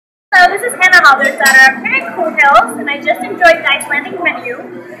So this is Hannah Haldersatter. I'm here at Coohills, and I just enjoyed the Icelandic menu.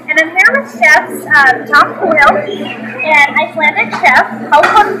 And I'm here with chefs Tom Coohill and Icelandic chef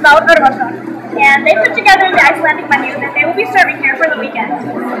Hákon Örvarsson. And they put together the Icelandic menu that they will be serving here for the weekend.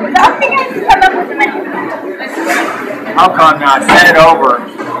 So how did you guys come up with the menu? Hákon sent it over.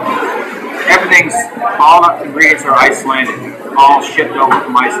 Everything's, all the ingredients are Icelandic, all shipped over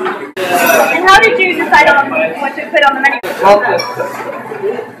from Iceland. And how did you decide on what to put on the menu? Well,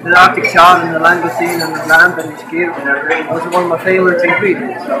 the Arctic char and the langoustine and the lamb and the skyr was one of my favorite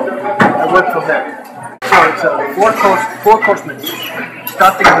ingredients, so I worked from there. So it's a four-course menu,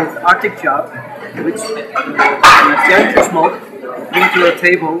 starting with Arctic char, which in a gentle smoke, bring to a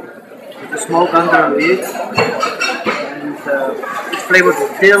table with the smoke under the lid. It's flavored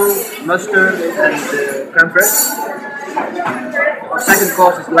with dill, mustard, and cranberry. Our second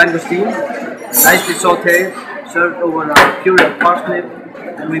course is langoustine, nicely sautéed, served over a puree of parsnip,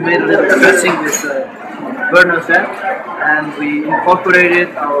 and we made a little dressing with Werner Zet, and we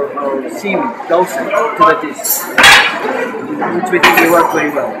incorporated our seaweed, dulce, to the dish, which we think will work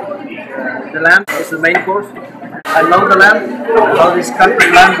very well. The lamb is the main course. I love the lamb. I love this cut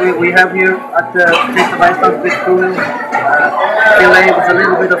of lamb we have here at the Taste of Iceland with Coohill. Filet with a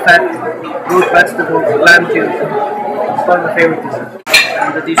little bit of fat, root vegetables, lamb juice. It's one of my favorite dishes.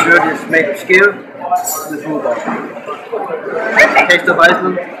 And the dessert is made of skyr with rhubarb. Taste of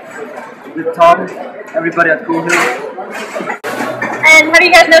Iceland with Tom, everybody at Coohill. And have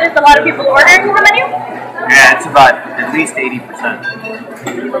you guys noticed a lot of people ordering the menu? Yeah, it's about at least 80%.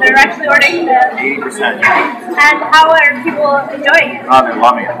 They're actually ordering the 80%. And how are people enjoying it? Oh, they're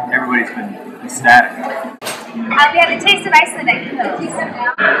loving it. Everybody's been ecstatic. We had a taste of Iceland at Coohills. It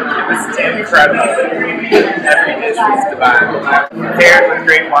was incredible. Every dish was divine. Paired with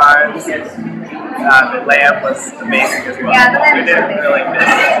great wines. The lamb was amazing as well. Yeah, the lamb we didn't was really miss